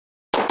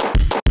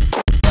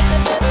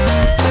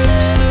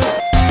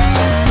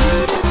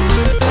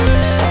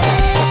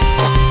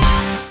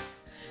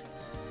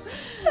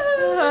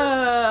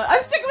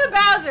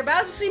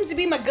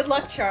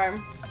luck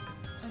charm.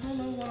 I don't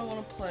know what I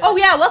want to play. Oh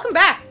yeah, welcome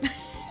back.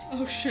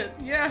 Oh shit.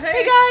 Yeah,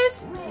 Hey hey.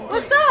 guys,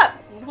 what's up?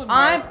 What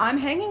I'm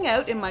hanging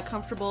out in my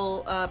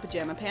comfortable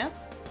pajama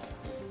pants.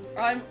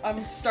 I'm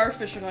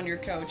starfishing on your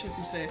couch, as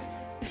you say.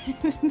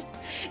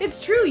 It's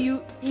true.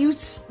 You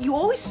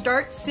always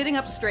start sitting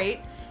up straight,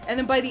 and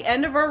then by the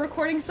end of our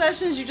recording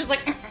sessions, you're just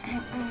like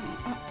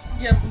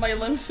Yeah, my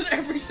limbs in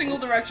every single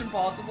direction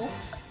possible.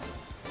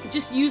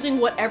 just using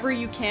whatever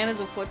you can as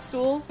a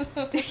footstool.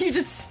 You're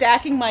just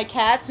stacking my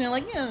cats, and you're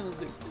like, yeah,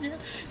 Yeah,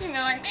 you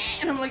know, like,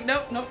 and I'm like,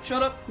 nope, nope,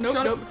 shut up, nope,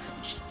 shut nope.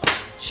 up,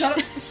 shut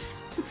up.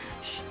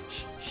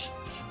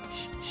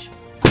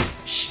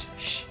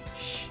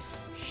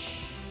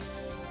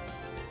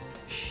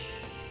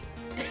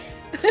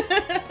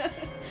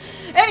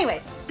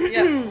 Anyways,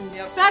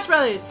 Yep. Smash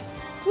Brothers.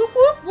 Whoop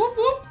whoop. Whoop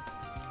whoop.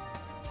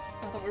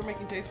 I thought we were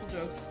making tasteful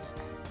jokes.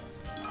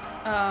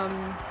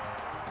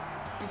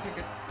 You pick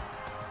it.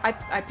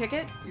 I pick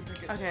it. You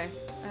pick it. Okay.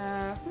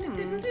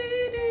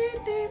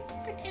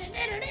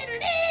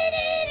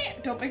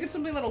 Don't make it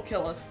something that'll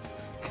kill us.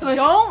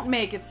 Don't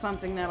make it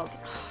something that'll.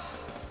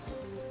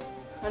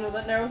 I know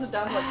that narrows it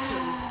down to like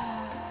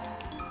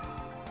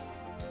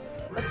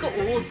 2. Let's go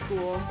old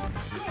school.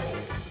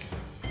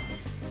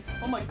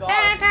 Oh my god.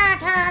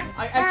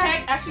 I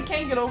actually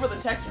can't get over the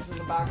textures in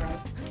the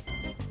background.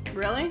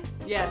 Really?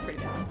 Yeah, it's pretty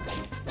bad.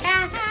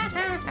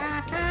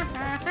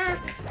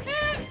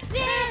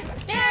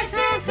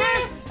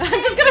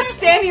 I'm just gonna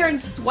stand here and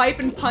swipe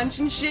and punch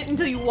and shit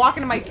until you walk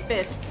into my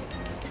fists.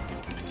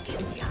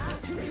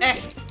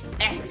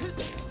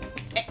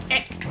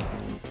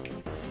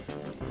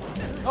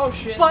 Oh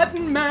shit.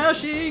 Button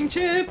mashing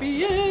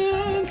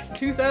champion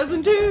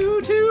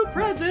 2002 to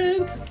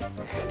present.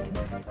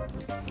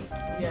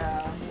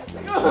 Yeah.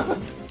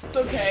 It's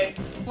okay.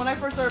 When I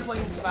first started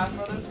playing Smash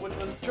Brothers, which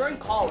was during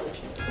college,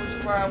 which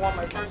is where I won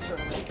my first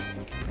tournament.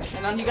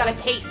 And then you got a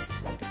taste.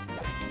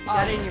 You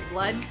got it in your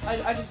blood.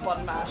 I just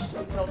button mashed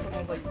until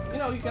someone was like, you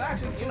know, you can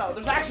actually, you know,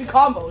 there's actually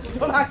combos. You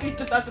don't actually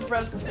just have to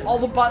press all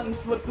the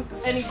buttons with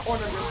any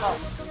corner of your thumb.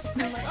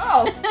 And I'm like,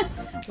 oh.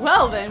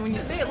 Well then, when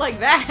you say it like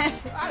that.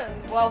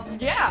 Well,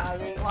 yeah, I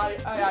mean, I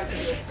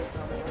actually do it. So I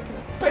can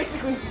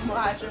basically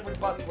mash every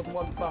button with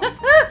one thumb.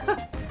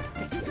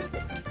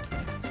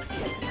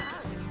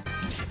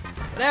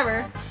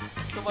 Whatever.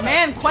 So what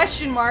Man,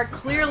 question mark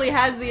clearly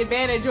has the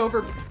advantage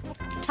over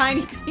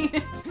tiny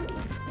penis.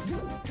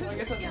 Well, I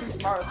guess that's too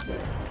smart.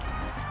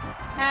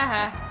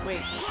 Haha.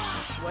 Wait.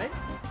 What?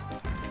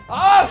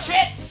 Oh,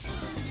 shit!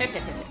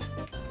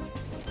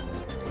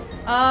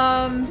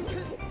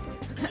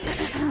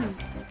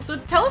 So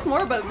tell us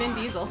more about Vin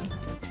Diesel.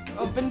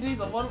 Oh, Vin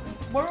Diesel.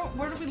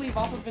 Where did we leave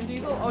off with Vin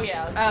Diesel? Oh,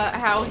 yeah.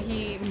 How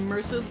he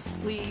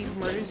mercilessly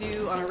murders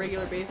you on a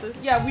regular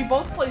basis. Yeah, we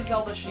both play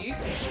Zelda Sheik.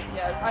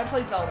 Yeah, I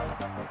play Zelda.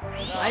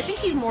 I think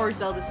he's more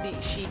Zelda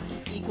Sheik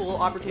equal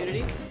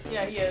opportunity.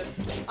 Yeah, he is.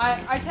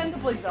 I tend to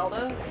play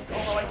Zelda,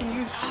 although I can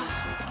use Sheik.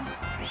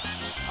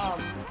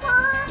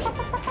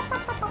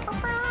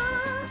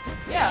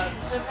 Yeah,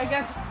 I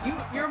guess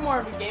you're more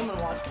of a Game &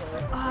 Watch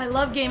player. Oh, I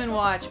love Game &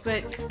 Watch,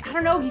 but I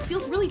don't know, he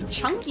feels really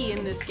chunky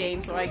in this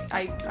game, so I'm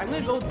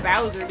gonna go with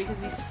Bowser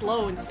because he's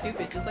slow and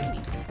stupid, just like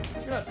me.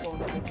 You're not slow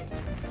and stupid.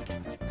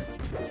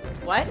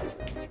 What?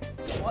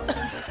 What?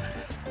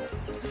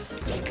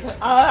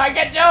 I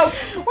get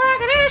jokes!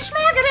 Waggity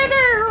schmaggity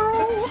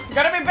doo!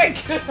 Gotta be big!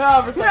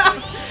 For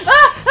something.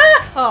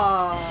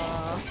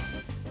 Aww.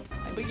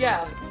 But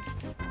yeah.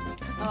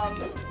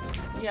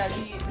 Yeah,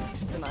 he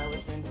just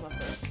annihilates me and stuff.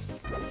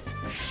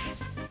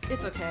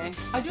 It's okay.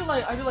 I do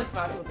like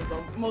Smash with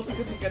though, mostly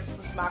because he gets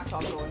the smack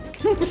talk going.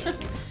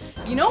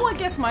 You know what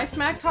gets my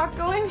smack talk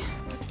going?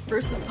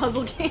 Versus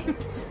puzzle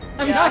games.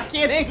 I'm Yeah. not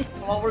kidding.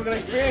 Well, we're gonna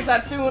experience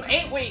that soon,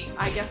 ain't we?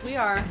 I guess we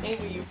are.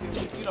 Ain't we, you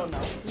two? You don't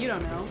know. You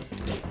don't know.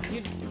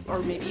 Or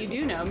maybe you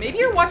do know. Maybe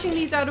you're watching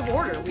these out of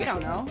order. We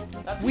don't know.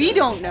 That's We true.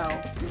 don't know.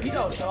 We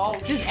don't know.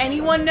 Does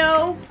anyone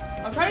know?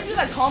 I'm trying to do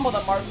that combo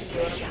that Marv can do,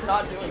 and I'm just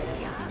not doing it.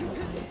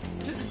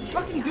 Just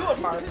fucking do it,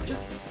 Marv.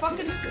 Just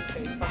fucking do it.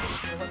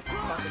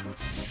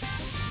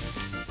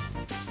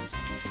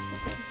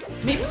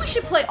 Maybe we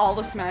should play all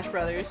the Smash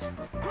Brothers.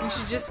 We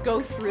should just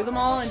go through them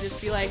all and just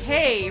be like,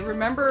 hey,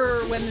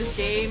 remember when this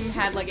game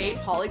had like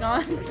 8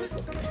 polygons?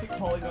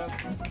 Polygons.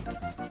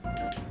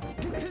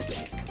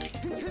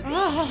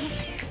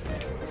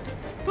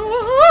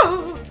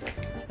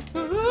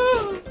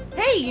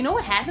 Hey, you know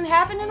what hasn't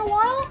happened in a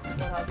while? What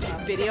hasn't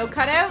happened? Video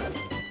cutout.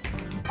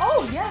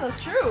 Oh, yeah,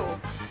 that's true.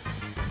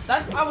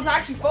 I was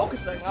actually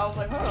focusing. I was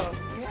like, oh,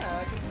 yeah,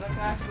 I can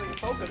actually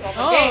focus on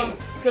the game.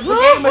 Because the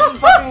game isn't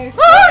fucking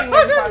exploding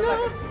every 5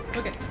 seconds.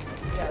 Okay.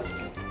 Yes.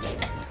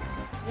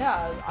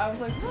 Yeah, I was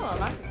like, oh,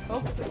 I'm actually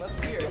focusing. That's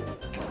weird.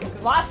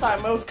 Because last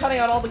time I was cutting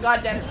out all the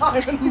goddamn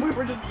time and we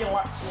were just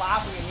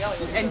laughing and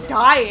yelling. And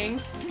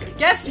dying.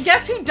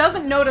 Guess who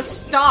doesn't know to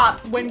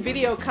stop when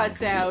video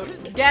cuts out?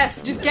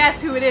 Just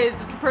guess who it is.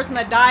 It's the person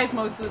that dies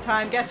most of the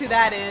time. Guess who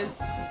that is?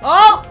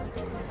 Oh!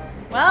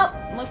 Well,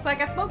 looks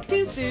like I spoke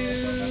too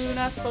soon.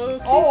 I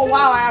spoke too Oh soon.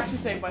 wow, I actually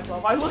saved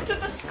myself. I looked at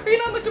the screen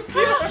on the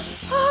computer.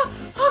 Oh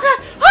god!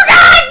 Oh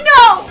god!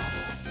 No!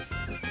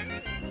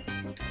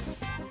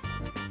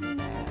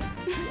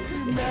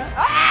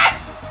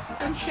 Ah!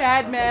 I'm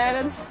sad, mad.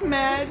 I'm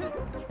smad.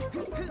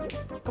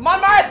 Come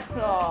on, Marth!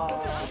 Aww.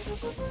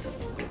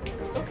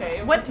 It's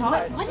okay. What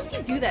does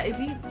he do that? Is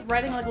he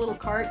riding like a little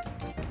cart?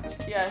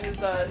 Yeah, his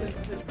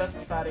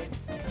Vespa fatty.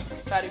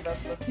 Fatty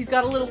Vespa. He's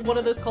got a little one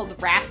of those called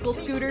rascal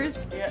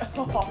scooters. Yeah.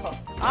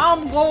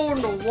 I'm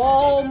going to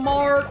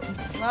Walmart.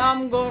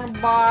 I'm gonna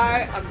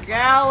buy a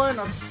gallon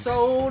of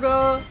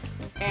soda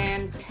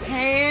and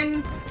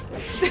 10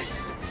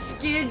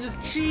 skids of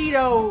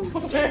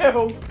Cheetos.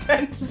 Ew,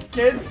 10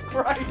 skids,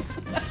 Christ.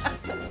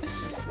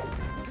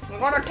 I'm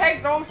gonna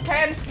take those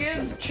 10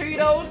 skids of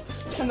Cheetos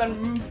and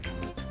then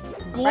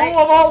glue them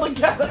all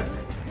together.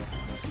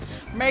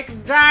 Make a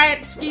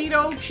giant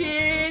Skeeto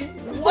Chid.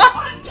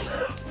 What?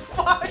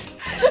 Fuck.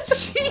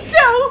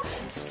 Cheeto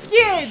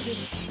Skid.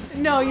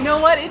 No, you know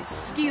what?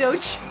 It's Skeeto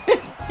Chid.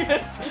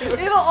 Yes,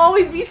 It'll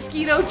always be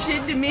Skeeto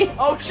Chid to me.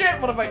 oh shit,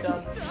 what have I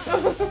done?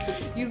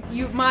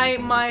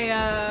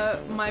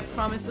 My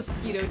promise of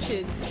Skeeto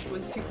Chids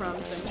was too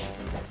promising.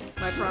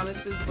 My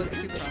promise was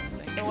too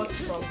promising. It was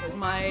too promising.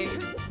 My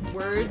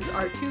words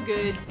are too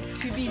good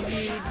to be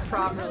viewed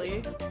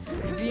properly.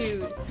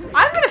 Viewed.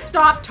 I'm gonna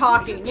stop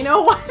talking. You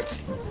know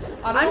what?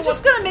 I'm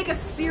just gonna make a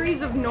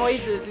series of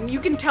noises, and you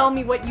can tell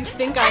me what you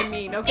think I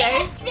mean.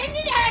 Okay?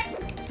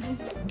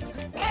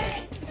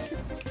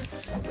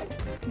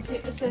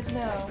 It says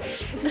no.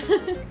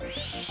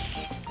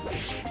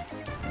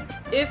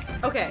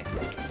 Okay.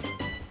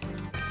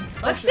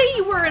 Let's say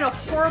you were in a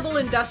horrible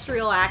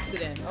industrial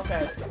accident.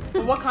 Okay.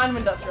 But what kind of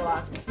industrial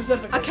accident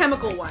specifically? A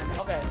chemical one.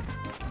 Okay.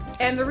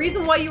 And the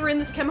reason why you were in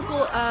this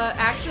chemical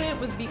accident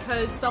was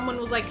because someone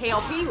was like, hey,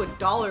 I'll pay you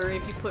 $1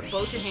 if you put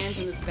both your hands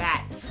in this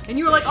vat. And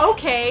you were like,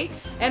 okay.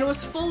 And it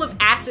was full of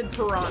acid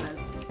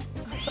piranhas.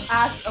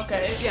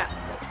 Okay. Yeah.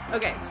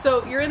 Okay,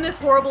 so you're in this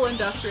horrible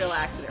industrial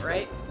accident,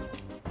 right?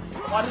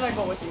 Why did I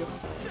go with you?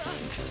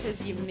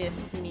 Because you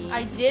missed me.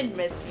 I did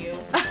miss you.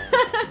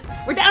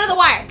 We're down to the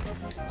wire.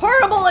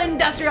 Horrible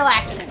industrial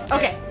accident.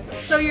 Okay,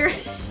 so you've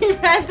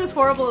had this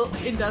horrible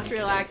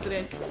industrial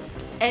accident,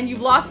 and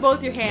you've lost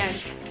both your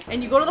hands,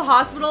 and you go to the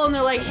hospital, and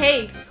they're like,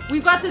 hey,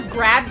 we've got this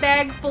grab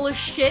bag full of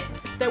shit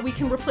that we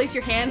can replace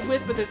your hands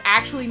with, but there's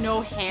actually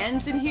no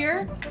hands in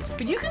here.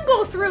 But you can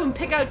go through and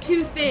pick out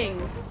 2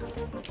 things,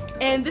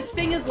 and this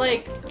thing is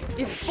like,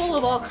 it's full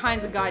of all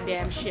kinds of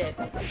goddamn shit.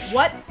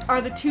 What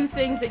are the 2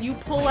 things that you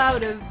pull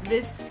out of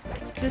this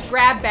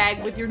grab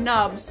bag with your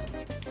nubs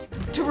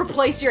to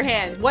replace your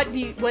hands? What do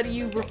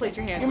you replace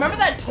your hands You remember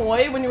that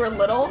toy when you were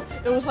little?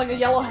 It was like a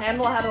yellow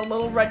handle, had a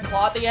little red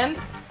claw at the end?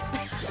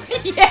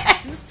 with?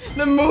 Yes!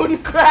 The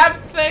moon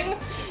crab thing?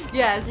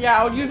 Yes. Yeah,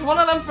 I would use one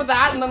of them for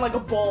that and then like a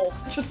bowl.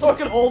 Just so I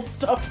could hold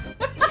stuff.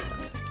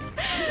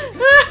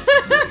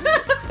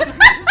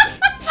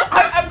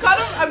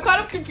 I'm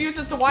kind of confused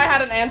as to why I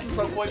had an answer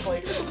so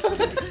quickly.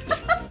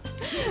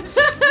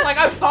 Like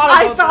I've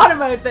thought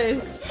about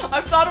this.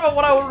 I've thought about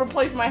what I would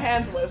replace my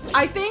hands with.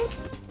 I think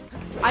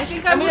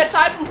I mean,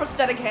 aside from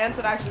prosthetic hands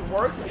that actually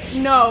work.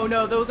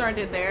 No, those aren't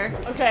in there.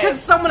 Okay.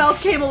 Because someone else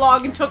came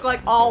along and took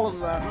like all of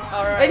them.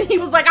 Alright. And he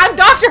was like, I'm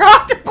Dr.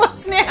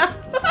 Octopus now!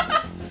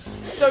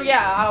 So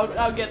yeah,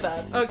 I'll get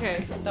that.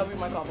 Okay. That would be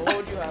my combo. What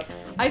would you have?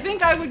 I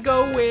think I would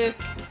go with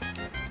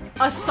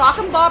a sock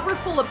and bopper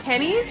full of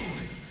pennies.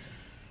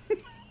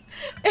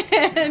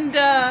 and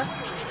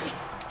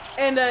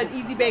an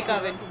easy bake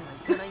oven.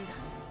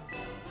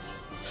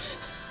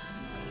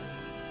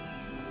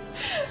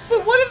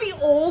 But one of the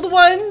old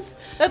ones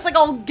that's like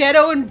all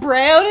ghetto and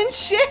brown and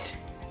shit,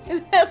 and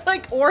it has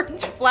like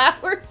orange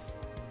flowers.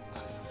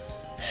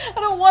 I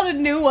don't want a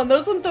new one.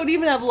 Those ones don't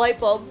even have light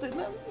bulbs in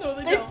them. No,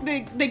 they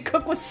don't. They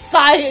cook with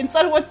science.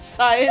 I don't want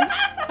science.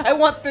 I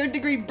want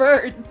 3rd-degree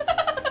burns.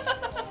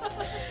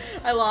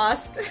 I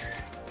lost.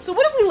 So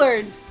what have we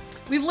learned?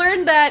 We've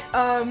learned that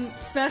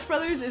Smash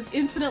Brothers is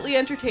infinitely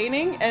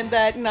entertaining and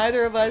that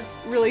neither of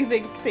us really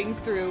think things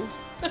through.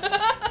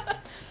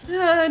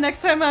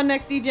 Next time on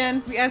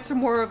NextEstroGEN, we answer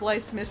more of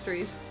life's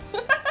mysteries.